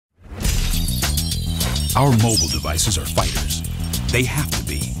Our mobile devices are fighters. They have to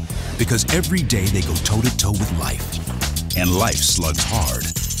be, because every day they go toe-to-toe with life. And life slugs hard.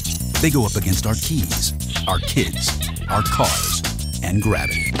 They go up against our keys, our kids, our cars, and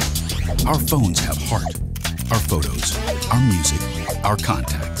gravity. Our phones have heart, our photos, our music, our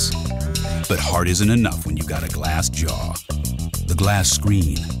contacts. But heart isn't enough when you've got a glass jaw. The glass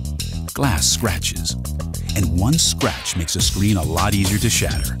screen, glass scratches, and one scratch makes a screen a lot easier to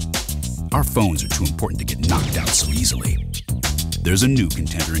shatter. Our phones are too important to get knocked out so easily. There's a new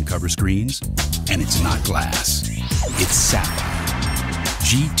contender in cover screens, and it's not glass, it's sapphire.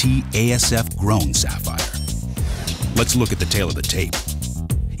 GT ASF Grown Sapphire. Let's look at the tail of the tape.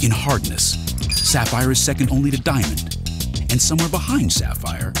 In hardness, sapphire is second only to diamond, and somewhere behind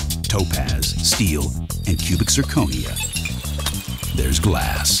sapphire, topaz, steel, and cubic zirconia. There's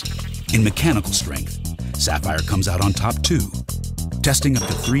glass. In mechanical strength, sapphire comes out on top too, testing up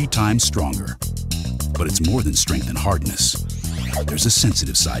to 3 times stronger. But it's more than strength and hardness. There's a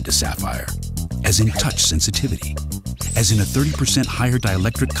sensitive side to sapphire, as in touch sensitivity, as in a 30% higher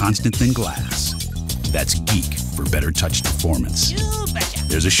dielectric constant than glass. That's geek for better touch performance.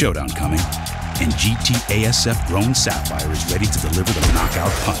 There's a showdown coming, and GT ASF Grown Sapphire is ready to deliver the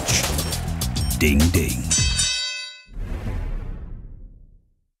knockout punch. Ding, ding.